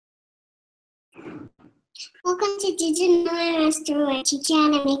Welcome to Digital Master, where I teach you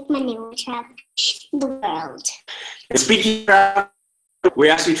how to make money while traveling the world. And speaking of travel,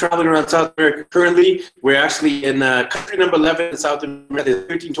 we're actually traveling around South America currently. We're actually in country number 11 in South America. There's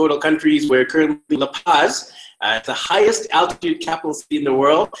 13 total countries. We're currently in La Paz. It's the highest altitude capital city in the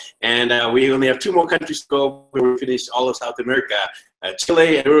world. And we only have 2 more countries to go before we finish all of South America.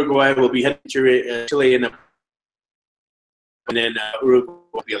 Chile and Uruguay will be heading to Chile and then Uruguay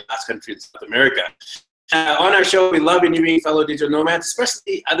will be the last country in South America. On our show, we love interviewing fellow digital nomads,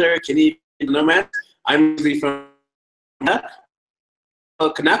 especially other Canadian nomads. I'm usually from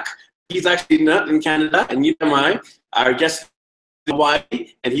Canuck. He's actually not in Canada, and neither am I. Our guest in Hawaii,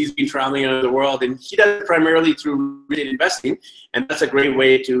 and he's been traveling around the world, and he does it primarily through real estate investing, and that's a great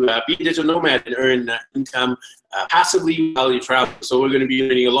way to be a digital nomad and earn income passively while you travel. So we're going to be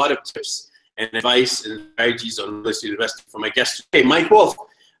learning a lot of tips and advice and strategies on real estate investing from my guest today, Mike Wolf.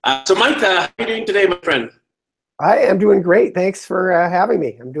 So Mike, how are you doing today, my friend? I am doing great. Thanks for having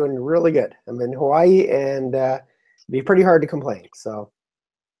me. I'm doing really good. I'm in Hawaii, and it'd be pretty hard to complain. So.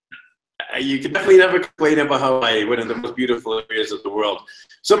 You can definitely never complain about Hawaii, one of the most beautiful areas of the world.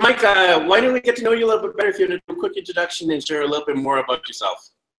 So Mike, why don't we get to know you a little bit better? If you want to do a quick introduction and share a little bit more about yourself.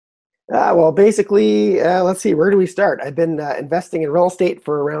 Well, basically, let's see, where do we start? I've been investing in real estate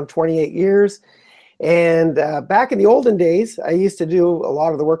for around 28 years. And back in the olden days, I used to do a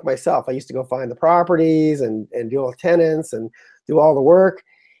lot of the work myself. I used to go find the properties and deal with tenants and do all the work.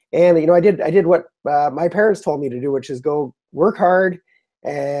 And, you know, I did what my parents told me to do, which is go work hard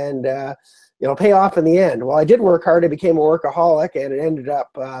and you know, pay off in the end. Well, I did work hard. I became a workaholic, and it ended up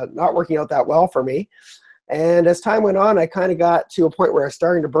not working out that well for me. And as time went on, I kind of got to a point where I was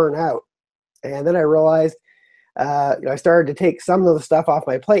starting to burn out. And then I realized, you know, I started to take some of the stuff off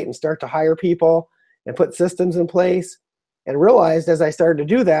my plate and start to hire people and put systems in place, and realized as I started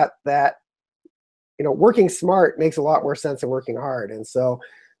to do that, you know, working smart makes a lot more sense than working hard. And so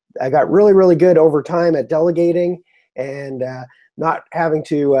I got really, really good over time at delegating and not having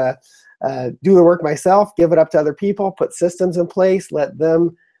to do the work myself, give it up to other people, put systems in place, let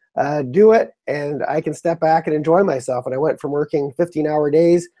them do it, and I can step back and enjoy myself. And I went from working 15-hour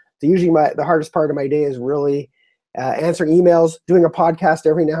days to usually the hardest part of my day is really answering emails, doing a podcast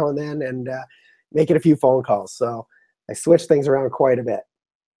every now and then, and making a few phone calls. So I switched things around quite a bit.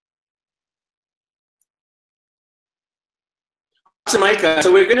 So Mike,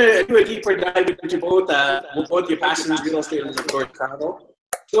 so we're going to do a deeper dive into both your passions, real estate and of course travel.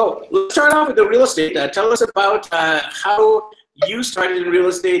 So let's start off with the real estate. Tell us about how you started in real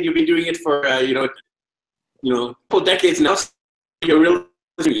estate. You've been doing it for you know, a couple decades now. Your real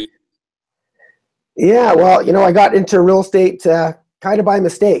estate. Yeah, well, you know, I got into real estate kind of by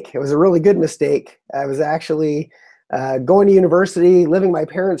mistake. It was a really good mistake. I was actually going to university, living my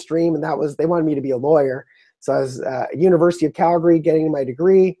parents' dream, and that was, they wanted me to be a lawyer. So I was at University of Calgary getting my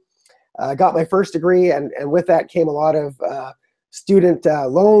degree, got my first degree, and with that came a lot of student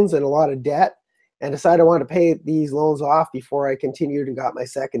loans and a lot of debt, and decided I wanted to pay these loans off before I continued and got my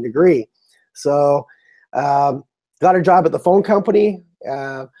second degree. So got a job at the phone company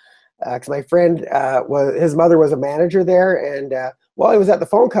because my friend, his mother was a manager there, and while I was at the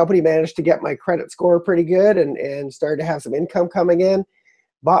phone company, managed to get my credit score pretty good and started to have some income coming in,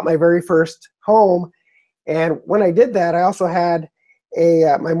 bought my very first home. And when I did that, I also had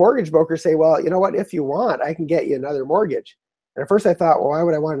my mortgage broker say, well, you know what, if you want, I can get you another mortgage. And at first I thought, well, why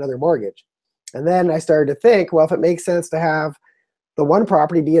would I want another mortgage? And then I started to think, well, if it makes sense to have the one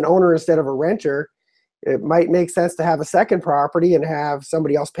property be an owner instead of a renter, it might make sense to have a second property and have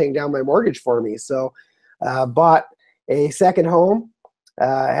somebody else paying down my mortgage for me. So bought a second home,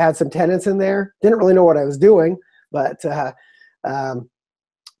 had some tenants in there, didn't really know what I was doing, but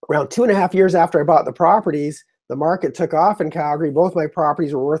around 2.5 years after I bought the properties, the market took off in Calgary. Both my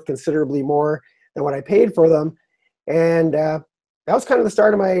properties were worth considerably more than what I paid for them. And that was kind of the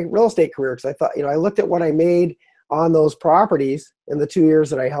start of my real estate career, because I thought, you know, I looked at what I made on those properties in the 2 years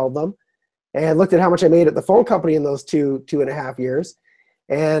that I held them, and looked at how much I made at the phone company in those 2.5 years.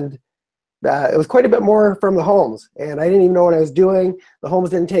 And it was quite a bit more from the homes. And I didn't even know what I was doing. The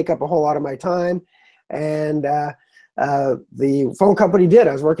homes didn't take up a whole lot of my time. And the phone company did.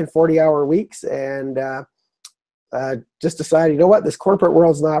 I was working 40-hour weeks, and just decided, you know what, this corporate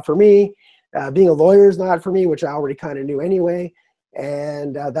world's not for me. Being a lawyer is not for me, which I already kind of knew anyway.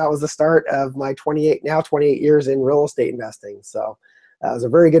 And that was the start of my 28 years in real estate investing. So that was a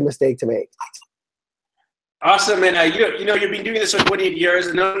very good mistake to make. Awesome, and you've been doing this for 28 years,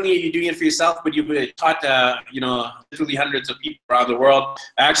 and not only are you doing it for yourself, but you've taught literally hundreds of people around the world.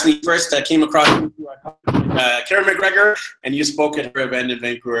 I actually first came across Karen McGregor, and you spoke at her event in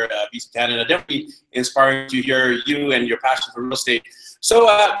Vancouver, BC, Canada. Definitely inspiring to hear you and your passion for real estate. So,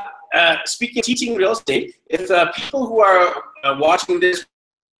 speaking of teaching real estate, if people who are watching this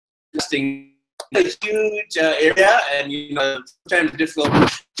investing a huge area, and sometimes difficult,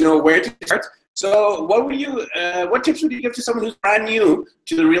 where to start. So, what tips would you give to someone who's brand new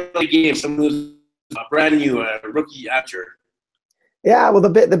to the real estate game, someone who's brand new, a rookie amateur? Yeah, well,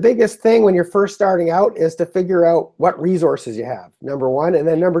 the biggest thing when you're first starting out is to figure out what resources you have, number one, and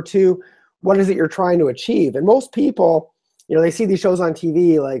then number two, what is it you're trying to achieve? And most people, they see these shows on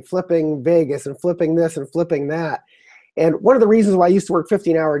TV like Flipping Vegas and Flipping this and Flipping that. And one of the reasons why I used to work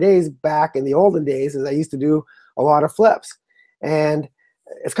 15-hour days back in the olden days is I used to do a lot of flips. And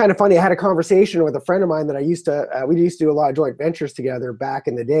it's kind of funny. I had a conversation with a friend of mine that we used to do a lot of joint ventures together back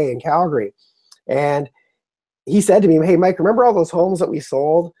in the day in Calgary. And he said to me, "Hey, Mike, remember all those homes that we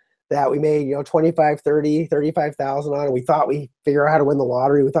sold that we made, 25, 30, 35,000 on, and we thought we figured out how to win the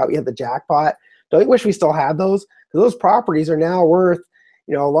lottery. We thought we had the jackpot. Don't you wish we still had those? Because those properties are now worth,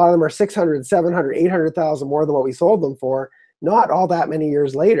 a lot of them are 600, 700, 800,000 more than what we sold them for, not all that many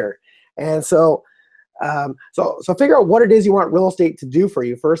years later." And so figure out what it is you want real estate to do for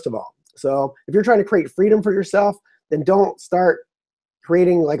you, first of all. So if you're trying to create freedom for yourself, then don't start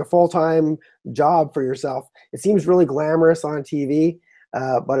creating like a full-time job for yourself. It seems really glamorous on TV,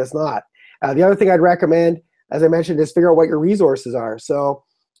 but it's not. The other thing I'd recommend, as I mentioned, is figure out what your resources are. So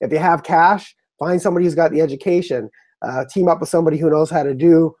if you have cash, find somebody who's got the education. Team up with somebody who knows how to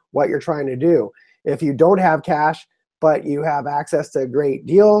do what you're trying to do. If you don't have cash, but you have access to great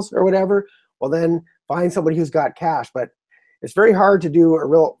deals or whatever, well then find somebody who's got cash. But it's very hard to do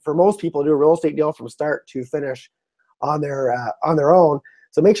for most people to do a real estate deal from start to finish on their own.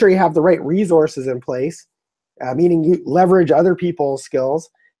 So make sure you have the right resources in place, meaning you leverage other people's skills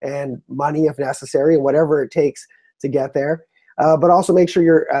and money if necessary, and whatever it takes to get there. But also make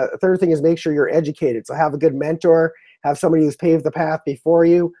sure third thing is make sure you're educated. So have a good mentor, have somebody who's paved the path before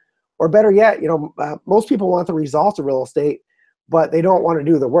you, or better yet, most people want the results of real estate, but they don't want to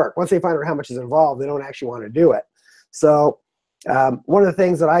do the work. Once they find out how much is involved, they don't actually want to do it. So one of the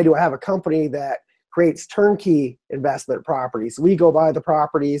things that I do, I have a company that creates turnkey investment properties. We go buy the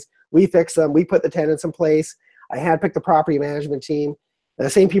properties, we fix them, we put the tenants in place. I handpick the property management team. And the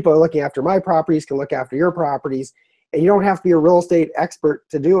same people who are looking after my properties can look after your properties. And you don't have to be a real estate expert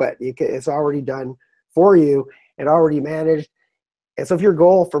to do it. It's already done for you and already managed. And so if your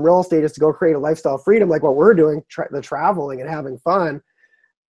goal for real estate is to go create a lifestyle of freedom like what we're doing, the traveling and having fun,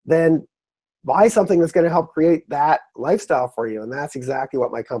 then buy something that's going to help create that lifestyle for you. And that's exactly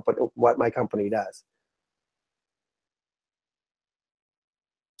what my company does.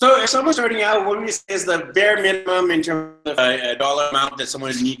 So if someone's starting out, what would you say is the bare minimum in terms of a dollar amount that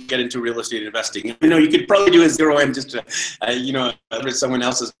someone would need to get into real estate investing? You could probably do a 0 and just to, leverage someone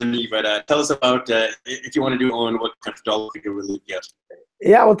else's money, but tell us about if you want to do own, what kind of dollar figure would you get?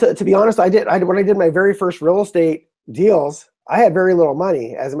 Yeah, well, to be honest, when I did my very first real estate deals, I had very little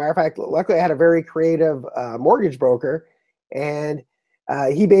money. As a matter of fact, luckily I had a very creative mortgage broker, and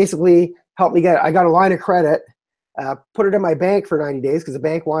he basically helped me I got a line of credit, put it in my bank for 90 days because the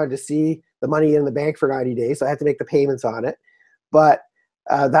bank wanted to see the money in the bank for 90 days. So I had to make the payments on it. But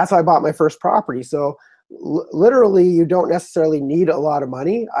that's how I bought my first property. So literally, you don't necessarily need a lot of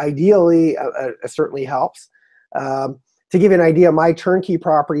money. Ideally, it certainly helps. To give you an idea, my turnkey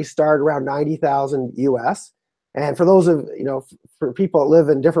property started around 90,000 US. And for those of, for people that live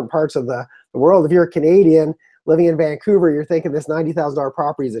in different parts of the world, if you're a Canadian living in Vancouver, you're thinking this $90,000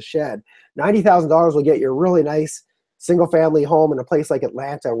 property is a shed. $90,000 will get you a really nice single-family home in a place like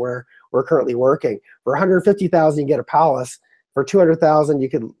Atlanta, where we're currently working. For $150,000, you get a palace. For $200,000, you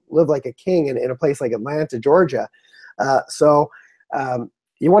could live like a king in a place like Atlanta, Georgia.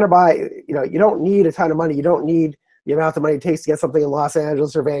 You want to buy. You don't need a ton of money. You don't need the amount of money it takes to get something in Los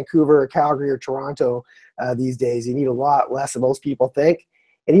Angeles or Vancouver or Calgary or Toronto these days. You need a lot less than most people think.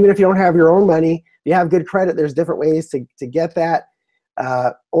 And even if you don't have your own money, if you have good credit, there's different ways to get that.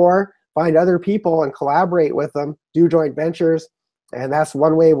 Or find other people and collaborate with them, do joint ventures. And that's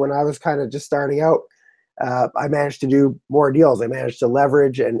one way. When I was kind of just starting out, I managed to do more deals. I managed to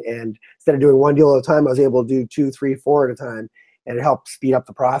leverage, and instead of doing one deal at a time, I was able to do 2, 3, 4 at a time. And it helped speed up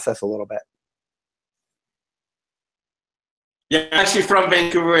the process a little bit. Yeah, I'm actually from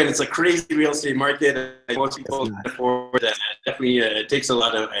Vancouver, and it's a crazy real estate market. Most people can afford that. Definitely, it takes a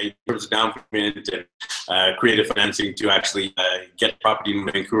lot of in terms of down payment and creative financing to actually get property in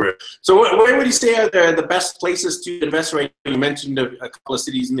Vancouver. So, where would you say are the best places to invest right now? You mentioned a couple of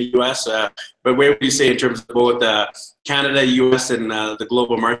cities in the U.S., but where would you say in terms of both Canada, U.S., and the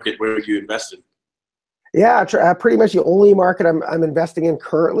global market, where would you invest in? Yeah, pretty much the only market I'm investing in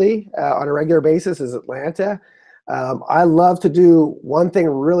currently on a regular basis is Atlanta. I love to do one thing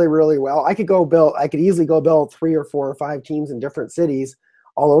really, really well. I could easily go build 3 or 4 or 5 teams in different cities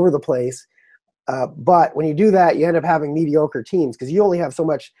all over the place. But when you do that, you end up having mediocre teams because you only have so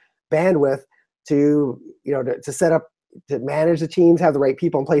much bandwidth to, to set up, to manage the teams, have the right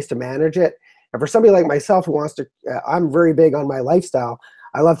people in place to manage it. And for somebody like myself who wants to, I'm very big on my lifestyle.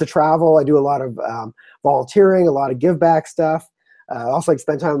 I love to travel. I do a lot of volunteering, a lot of give back stuff. I also like to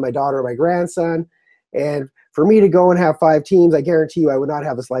spend time with my daughter and my grandson. And for me to go and have 5 teams, I guarantee you I would not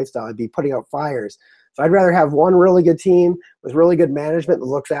have this lifestyle. I'd be putting out fires. So I'd rather have one really good team with really good management that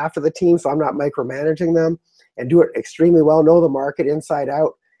looks after the team so I'm not micromanaging them, and do it extremely well, know the market inside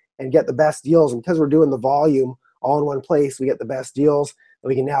out, and get the best deals. And because we're doing the volume all in one place, we get the best deals, and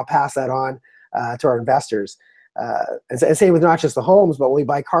we can now pass that on to our investors. And same with not just the homes, but when we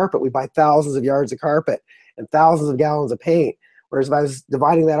buy carpet, we buy thousands of yards of carpet and thousands of gallons of paint. Whereas if I was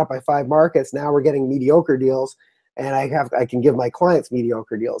dividing that up by 5 markets, now we're getting mediocre deals, and I can give my clients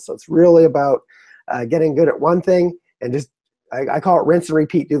mediocre deals. So it's really about getting good at one thing, and just I call it rinse and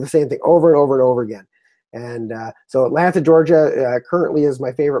repeat. Do the same thing over and over and over again. And so Atlanta, Georgia, currently is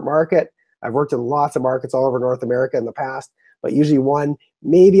my favorite market. I've worked in lots of markets all over North America in the past, but usually 1,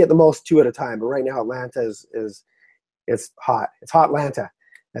 maybe at the most 2 at a time. But right now, Atlanta is it's hot. It's hot Atlanta,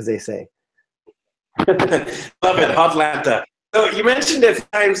 as they say. Love it, hot Atlanta. So you mentioned at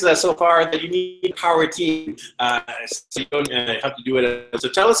times so far that you need a power team, so you don't have to do it. So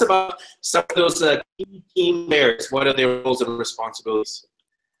tell us about some of those key team players. What are their roles and responsibilities?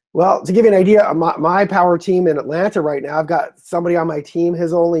 Well, to give you an idea, my power team in Atlanta right now, I've got somebody on my team.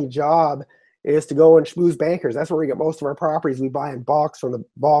 His only job is to go and schmooze bankers. That's where we get most of our properties. We buy in bulk from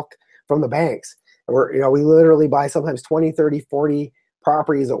the banks. And we literally buy sometimes 20, 30, 40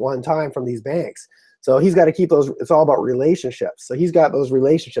 properties at one time from these banks. So he's got to keep those. It's all about relationships. So he's got those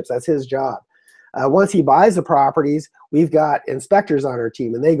relationships. That's his job. Once he buys the properties, we've got inspectors on our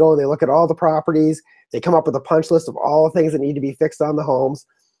team, and they go and they look at all the properties. They come up with a punch list of all the things that need to be fixed on the homes.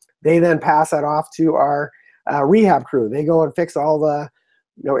 They then pass that off to our rehab crew. They go and fix all the,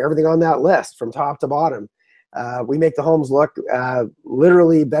 everything on that list from top to bottom. We make the homes look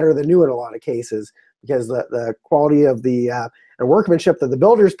literally better than new in a lot of cases, because the quality of the and workmanship that the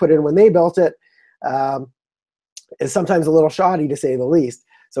builders put in when they built it is sometimes a little shoddy, to say the least.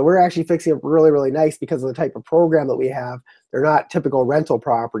 So we're actually fixing it really, really nice because of the type of program that we have. They're not typical rental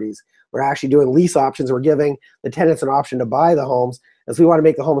properties. We're actually doing lease options. We're giving the tenants an option to buy the homes, as we want to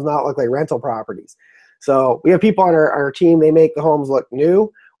make the homes not look like rental properties. So we have people on our team. They make the homes look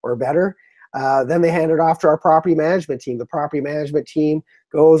new or better. Then they hand it off to our property management team. The property management team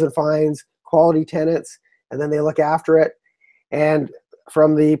goes and finds quality tenants, and then they look after it. And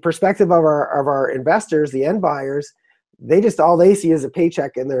from the perspective of our investors, the end buyers, all they see is a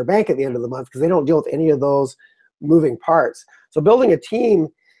paycheck in their bank at the end of the month, because they don't deal with any of those moving parts. So building a team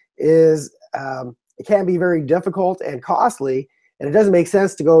it can be very difficult and costly, and it doesn't make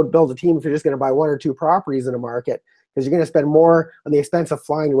sense to go build a team if you're just going to buy 1 or 2 properties in a market, because you're going to spend more on the expense of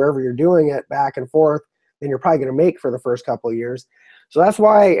flying to wherever you're doing it back and forth than you're probably going to make for the first couple of years. So that's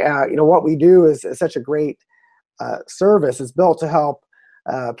why what we do is such a great service. It's built to help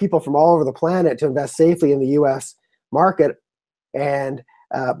people from all over the planet to invest safely in the U.S. market, and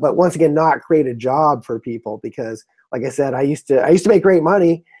but once again, not create a job for people, because, like I said, I used to make great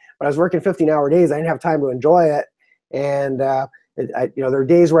money, but I was working 15-hour days. I didn't have time to enjoy it, and there are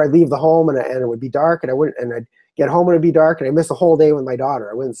days where I'd leave the home and it would be dark, and I'd get home and it'd be dark, and I miss a whole day with my daughter.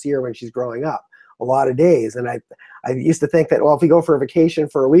 I wouldn't see her when she's growing up a lot of days, and I used to think that, well, if we go for a vacation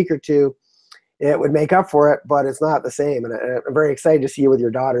for a week or 2, it would make up for it, but it's not the same. And I'm very excited to see you with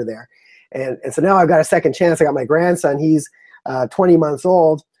your daughter there. And so now I've got a second chance. I got my grandson. He's 20 months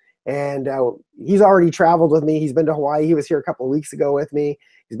old, and he's already traveled with me. He's been to Hawaii. He was here a couple of weeks ago with me.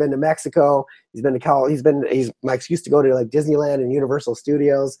 He's been to Mexico. He's been to he's my excuse to go to like Disneyland and Universal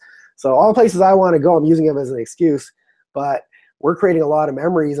Studios. So all the places I want to go, I'm using him as an excuse. But we're creating a lot of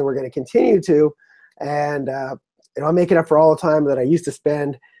memories, and we're going to continue to. And I'm making up for all the time that I used to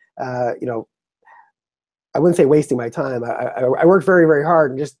spend. I wouldn't say wasting my time. I worked very, very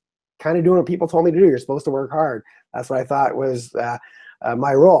hard and just kind of doing what people told me to do. You're supposed to work hard. That's what I thought was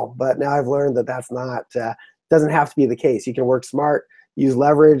my role. But now I've learned that that's not doesn't have to be the case. You can work smart, use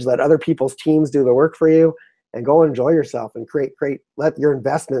leverage, let other people's teams do the work for you, and go enjoy yourself and let your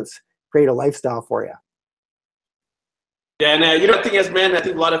investments create a lifestyle for you. Yeah, and the thing is, man, I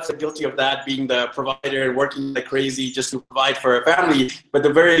think a lot of us are guilty of that, being the provider and working like crazy just to provide for our family. But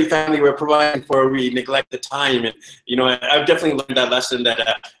the very family we're providing for, we neglect the time. And I've definitely learned that lesson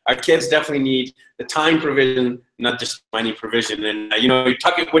that our kids definitely need the time provision, not just money provision. And we're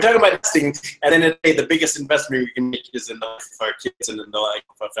talking about investing, and then the biggest investment we can make is in the life of our kids and in the life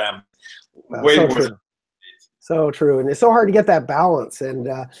of our family. Way so more. True. So true, and it's so hard to get that balance. And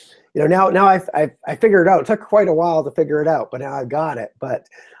now I figured it out. It took quite a while to figure it out, but now I've got it. But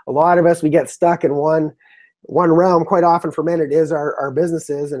a lot of us, we get stuck in one realm. Quite often for men, it is our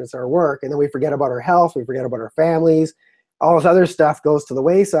businesses and it's our work, and then we forget about our health, we forget about our families. All this other stuff goes to the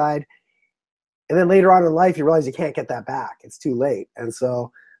wayside, and then later on in life, you realize you can't get that back. It's too late. And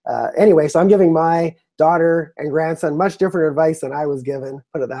so anyway, so I'm giving my daughter and grandson much different advice than I was given,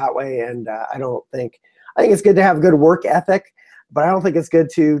 put it that way. And I think it's good to have good work ethic, but I don't think it's good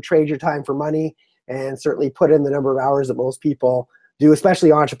to trade your time for money, and certainly put in the number of hours that most people do,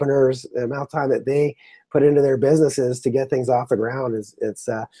 especially entrepreneurs. The amount of time that they put into their businesses to get things off the ground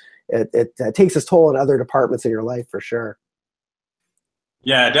it takes its toll in other departments in your life for sure.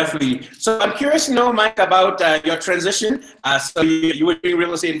 Yeah, definitely. So I'm curious to know, Mike, about your transition. So you were doing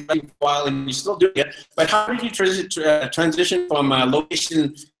real estate for a while, and you're still doing it. But how did you transition from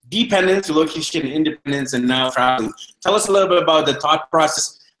location dependence to location independence and now traveling? Tell us a little bit about the thought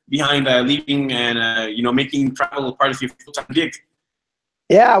process behind leaving and making travel part of your full-time gig.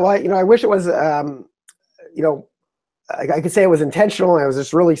 Yeah, well, I wish it was. I could say it was intentional. I was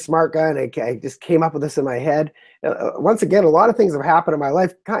this really smart guy, and I just came up with this in my head. Once again, a lot of things have happened in my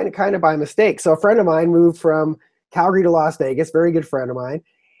life kind of by mistake. So a friend of mine moved from Calgary to Las Vegas, very good friend of mine,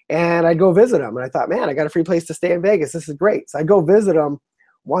 and I'd go visit him. And I thought, man, I got a free place to stay in Vegas. This is great. So I'd go visit him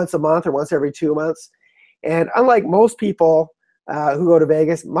once a month or once every 2 months. And unlike most people who go to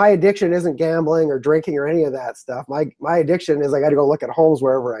Vegas, my addiction isn't gambling or drinking or any of that stuff. My addiction is I got to go look at homes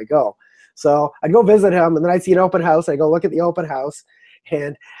wherever I go. So I'd go visit him, and then I'd see an open house. I'd go look at the open house,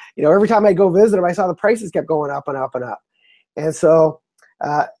 and every time I'd go visit him, I saw the prices kept going up and up and up. And so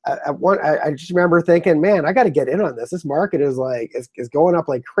I just remember thinking, man, I got to get in on this. This market is going up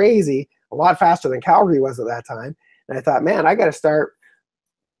like crazy, a lot faster than Calgary was at that time. And I thought, man, I got to start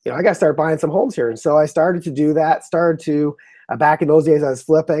buying some homes here. And so I started to do that. Back in those days, I was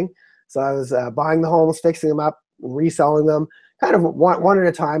flipping. So I was buying the homes, fixing them up, reselling them, kind of one at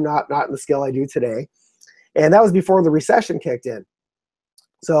a time, not in the scale I do today. And that was before the recession kicked in.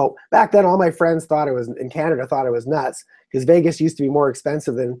 So back then, all my friends in Canada thought I was nuts, because Vegas used to be more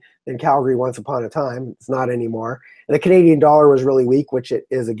expensive than Calgary once upon a time. It's not anymore. And the Canadian dollar was really weak, which it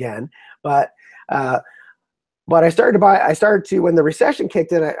is again. But I started to, when the recession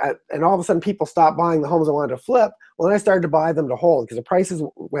kicked in, and all of a sudden people stopped buying the homes I wanted to flip. Well, then I started to buy them to hold, because the prices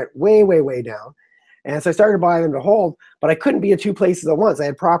went way, way, way down. And so I started to buy them to hold, but I couldn't be at two places at once. I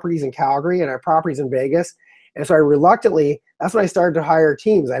had properties in Calgary and I had properties in Vegas. And so that's when I started to hire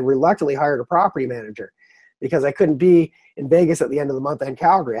teams. I reluctantly hired a property manager, because I couldn't be in Vegas at the end of the month and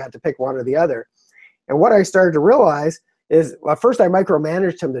Calgary. I had to pick one or the other. And what I started to realize is, well, first I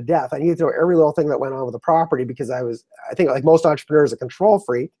micromanaged him to death. I needed to know every little thing that went on with the property, because I think like most entrepreneurs, a control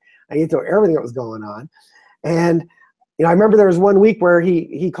freak. I needed to know everything that was going on. And I remember there was one week where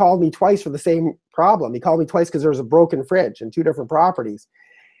he called me twice for the same problem. He called me twice because there was a broken fridge in two different properties.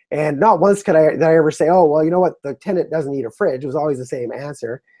 And not once did I ever say, oh, well, you know what, the tenant doesn't need a fridge. It was always the same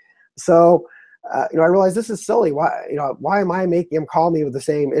answer. So, I realized this is silly. Why am I making him call me with the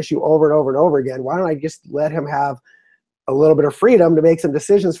same issue over and over and over again? Why don't I just let him have a little bit of freedom to make some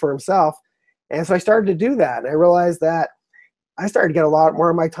decisions for himself? And so I started to do that. And I realized that I started to get a lot more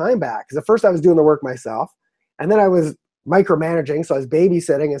of my time back. Because at first I was doing the work myself, and then I was micromanaging, so I was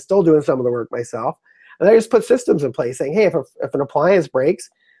babysitting and still doing some of the work myself. And I just put systems in place saying, hey, if an appliance breaks,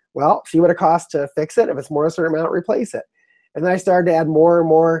 well, see what it costs to fix it. If it's more than a certain amount, replace it. And then I started to add more and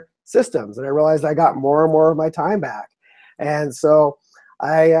more systems, and I realized I got more and more of my time back. And so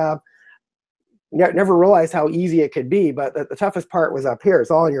I never realized how easy it could be, but the toughest part was up here.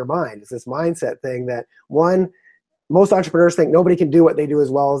 It's all in your mind. It's this mindset thing that, most entrepreneurs think nobody can do what they do as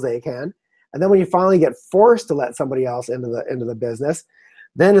well as they can. And then when you finally get forced to let somebody else into the business,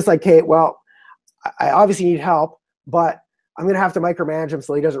 then it's like, okay, well, I obviously need help, but I'm going to have to micromanage him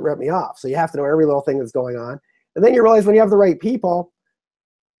so he doesn't rip me off. So you have to know every little thing that's going on. And then you realize when you have the right people,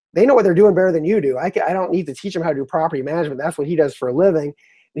 they know what they're doing better than you do. I don't need to teach him how to do property management. That's what he does for a living.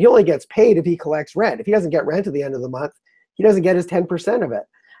 And he only gets paid if he collects rent. If he doesn't get rent at the end of the month, he doesn't get his 10% of it.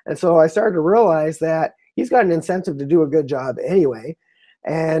 And so I started to realize that he's got an incentive to do a good job anyway.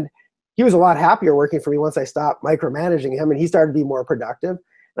 And he was a lot happier working for me once I stopped micromanaging him and he started to be more productive.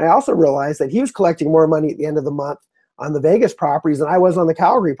 And I also realized that he was collecting more money at the end of the month on the Vegas properties than I was on the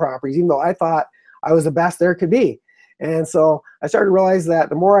Calgary properties, even though I thought I was the best there could be. And so I started to realize that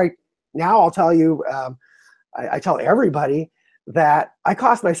the more now I'll tell you, I tell everybody that I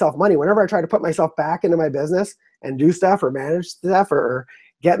cost myself money. Whenever I try to put myself back into my business and do stuff or manage stuff or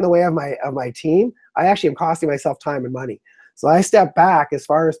get in the way of my team, I actually am costing myself time and money. So I step back as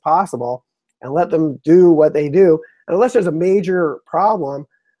far as possible and let them do what they do. And unless there's a major problem,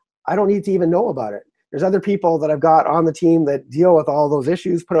 I don't need to even know about it. There's other people that I've got on the team that deal with all those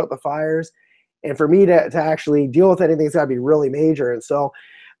issues, put out the fires. And for me to actually deal with anything, it's got to be really major. And so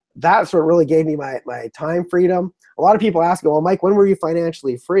that's what really gave me my time freedom. A lot of people ask me, well, Mike, when were you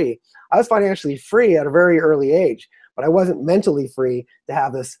financially free? I was financially free at a very early age, but I wasn't mentally free to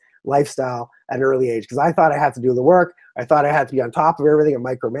have this lifestyle at an early age because I thought I had to do the work. I thought I had to be on top of everything and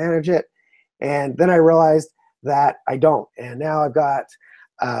micromanage it. And then I realized that I don't. And now I've got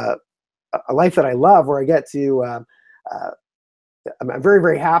a life that I love where I get to, I'm very,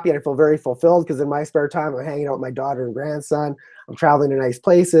 very happy and I feel very fulfilled because in my spare time, I'm hanging out with my daughter and grandson. I'm traveling to nice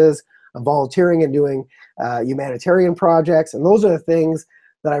places. I'm volunteering and doing humanitarian projects. And those are the things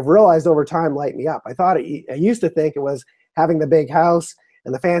that I've realized over time light me up. I used to think it was having the big house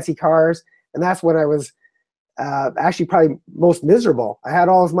and the fancy cars. And that's when I was actually probably most miserable. I had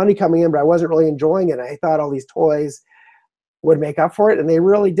all this money coming in, but I wasn't really enjoying it. I thought all these toys would make up for it, and they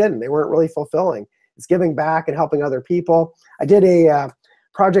really didn't. They weren't really fulfilling. It's giving back and helping other people. I did a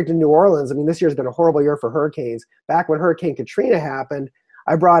project in New Orleans. I mean, this year's been a horrible year for hurricanes. Back when Hurricane Katrina happened,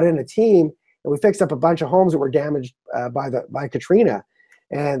 I brought in a team, and we fixed up a bunch of homes that were damaged by Katrina.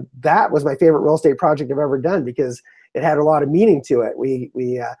 And that was my favorite real estate project I've ever done because it had a lot of meaning to it.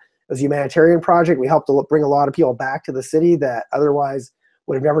 It was a humanitarian project. We helped to bring a lot of people back to the city that otherwise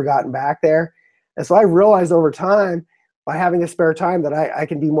would have never gotten back there. And so I realized over time, by having the spare time, that I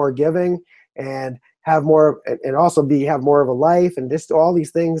can be more giving and have more, and also have more of a life, and just all these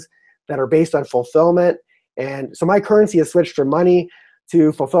things that are based on fulfillment. And so my currency has switched from money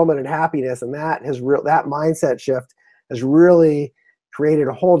to fulfillment and happiness, and that mindset shift has really created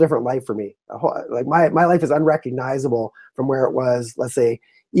a whole different life for me. Like my life is unrecognizable from where it was, let's say,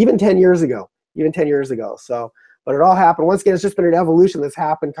 even 10 years ago. So, but it all happened. Once again, it's just been an evolution that's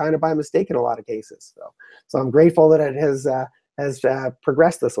happened kind of by mistake in a lot of cases. So I'm grateful that it has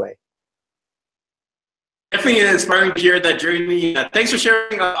progressed this way. Definitely inspiring to hear that journey. Thanks for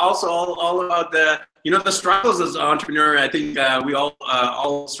sharing also all about the struggles as an entrepreneur. I think we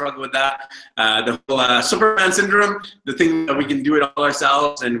all struggle with that. The whole Superman syndrome, the thing that we can do it all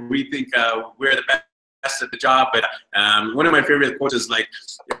ourselves and we think we're the best at the job. But one of my favorite quotes is like,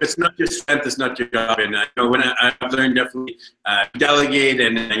 if it's not your strength, it's not your job. And when I've learned definitely delegate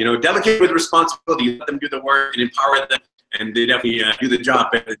and delegate with responsibility, let them do the work and empower them, and they definitely do the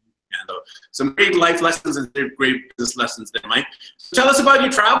job better. Some great life lessons and great business lessons there, Mike. So tell us about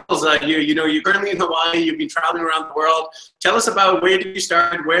your travels. You're currently in Hawaii. You've been traveling around the world. Tell us about where did you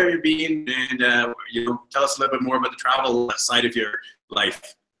start, where have you been, and tell us a little bit more about the travel side of your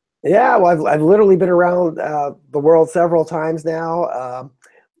life. Yeah, well, I've literally been around the world several times now.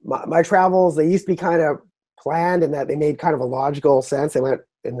 My travels, they used to be kind of planned in that they made kind of a logical sense. They went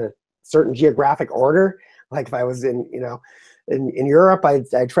in a certain geographic order. Like if I was in Europe,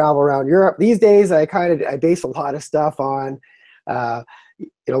 I'd travel around Europe. These days, I base a lot of stuff on, a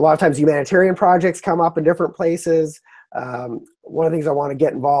lot of times humanitarian projects come up in different places. One of the things I want to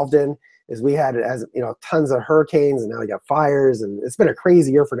get involved in is we had, tons of hurricanes, and now we got fires, and it's been a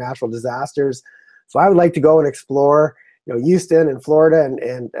crazy year for natural disasters. So I would like to go and explore, Houston and Florida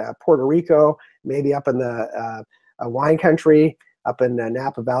and Puerto Rico, maybe up in the wine country, up in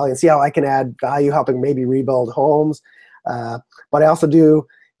Napa Valley, and see how I can add value, helping maybe rebuild homes. But I also do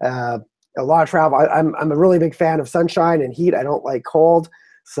a lot of travel. I'm a really big fan of sunshine and heat. I don't like cold,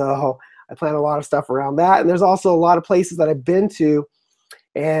 so I plan a lot of stuff around that. And there's also a lot of places that I've been to,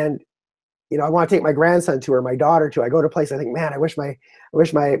 and I want to take my grandson to or my daughter to. I go to a place, I think, man, I wish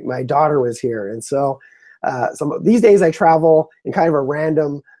my daughter was here. And so these days I travel in kind of a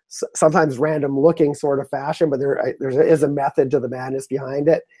random, sometimes random looking sort of fashion, but there is a method to the madness behind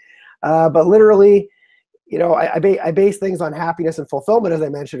it. But literally, I base things on happiness and fulfillment, as I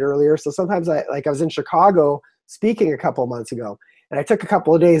mentioned earlier. So sometimes I was in Chicago speaking a couple of months ago, and I took a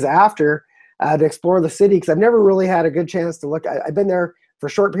couple of days after to explore the city because I've never really had a good chance to look. I've been there for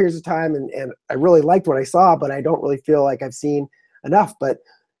short periods of time, and I really liked what I saw, but I don't really feel like I've seen enough. But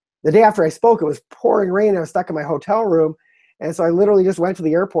the day after I spoke, it was pouring rain. I was stuck in my hotel room, And so I literally just went to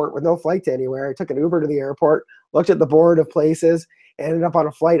the airport with no flight to anywhere. I took an Uber to the airport, looked at the board of places, ended up on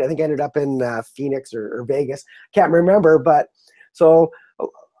a flight. I think I ended up in Phoenix or Vegas. Can't remember, but so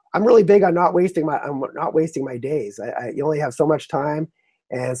I'm really big on not wasting my days. You only have so much time,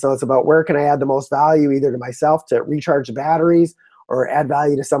 and so it's about where can I add the most value, either to myself to recharge the batteries, or add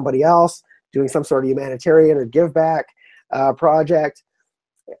value to somebody else, doing some sort of humanitarian or give back project,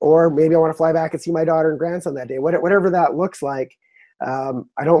 or maybe I want to fly back and see my daughter and grandson that day. Whatever that looks like,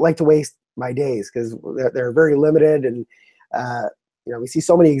 I don't like to waste my days because they're very limited, and we see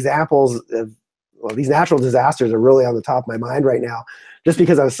so many examples of, well, these natural disasters are really on the top of my mind right now, just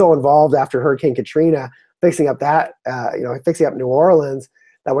because I was so involved after Hurricane Katrina, fixing up New Orleans,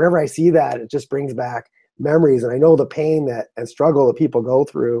 that whenever I see that, it just brings back memories, and I know the pain and struggle that people go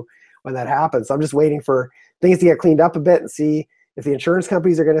through when that happens. So I'm just waiting for things to get cleaned up a bit and see if the insurance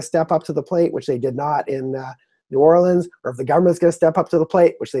companies are going to step up to the plate, which they did not in New Orleans, or if the government's going to step up to the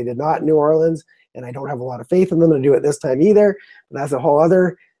plate, which they did not in New Orleans. And I don't have a lot of faith in them to do it this time either. But that's a whole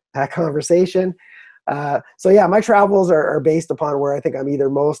other conversation. So yeah, my travels are based upon where I think I'm either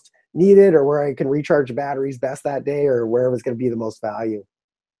most needed, or where I can recharge the batteries best that day, or wherever it's going to be the most value.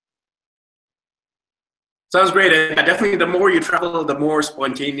 Sounds great. Definitely, the more you travel, the more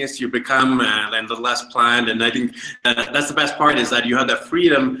spontaneous you become, and the less planned. And I think that's the best part, is that you have the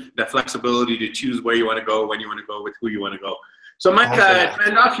freedom, the flexibility to choose where you want to go, when you want to go, with who you want to go. So Mike, to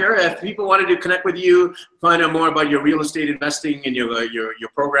end off here, if people wanted to connect with you, find out more about your real estate investing and your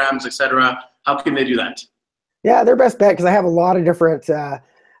programs, etc., how can they do that? Yeah, their best bet, because I have a lot of different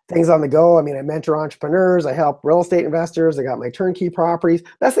things on the go. I mean, I mentor entrepreneurs, I help real estate investors, I got my turnkey properties.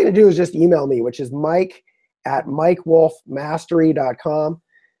 Best thing to do is just email me, which is mike@mikewolfmastery.com.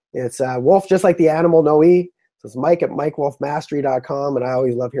 It's wolf just like the animal, no E. So it's mike@mikewolfmastery.com, and I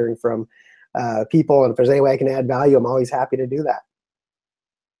always love hearing from people, and if there's any way I can add value, I'm always happy to do that.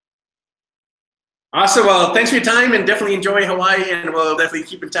 Awesome. Well, thanks for your time, and definitely enjoy Hawaii, and we'll definitely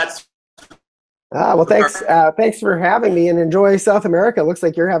keep in touch. Well, thanks. Thanks for having me, and enjoy South America. Looks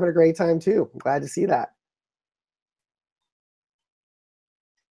like you're having a great time too. Glad to see that.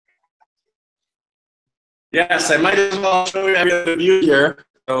 Yes, I might as well show you the view here.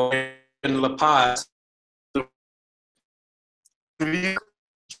 So in La Paz, the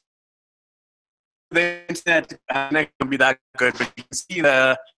internet connection will be that good, but you can see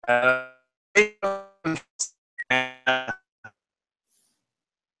the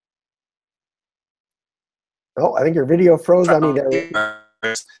oh, I think your video froze on me there.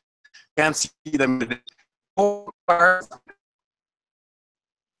 Can't see them.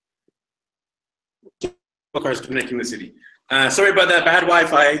 Cars connecting the city. Sorry about that bad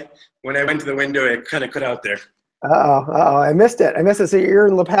Wi-Fi. When I went to the window, it kind of cut out there. I missed it. So you're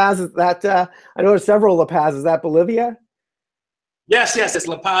in La Paz. Is that I know there's several La Paz. Is that Bolivia? Yes, it's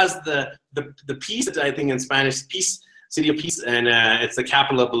La Paz, the peace, I think in Spanish, peace, city of peace, and it's the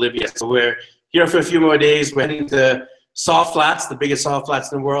capital of Bolivia. So we're here for a few more days. We're heading to Salt Flats, the biggest salt flats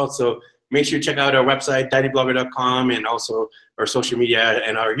in the world. So make sure you check out our website, daddyblogger.com, and also our social media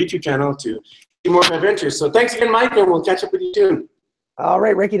and our YouTube channel to see more adventures. So thanks again, Mike, and we'll catch up with you soon. All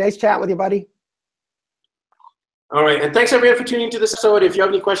right, Ricky, nice chat with you, buddy. All right, and thanks everyone for tuning into this episode. If you have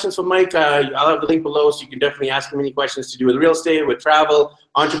any questions for Mike, I'll have the link below, so you can definitely ask him any questions to do with real estate, with travel,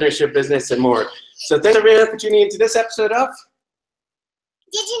 entrepreneurship, business, and more. So thanks everyone for tuning into this episode of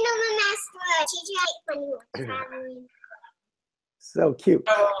Did you know my master teacher like when you were traveling? So cute.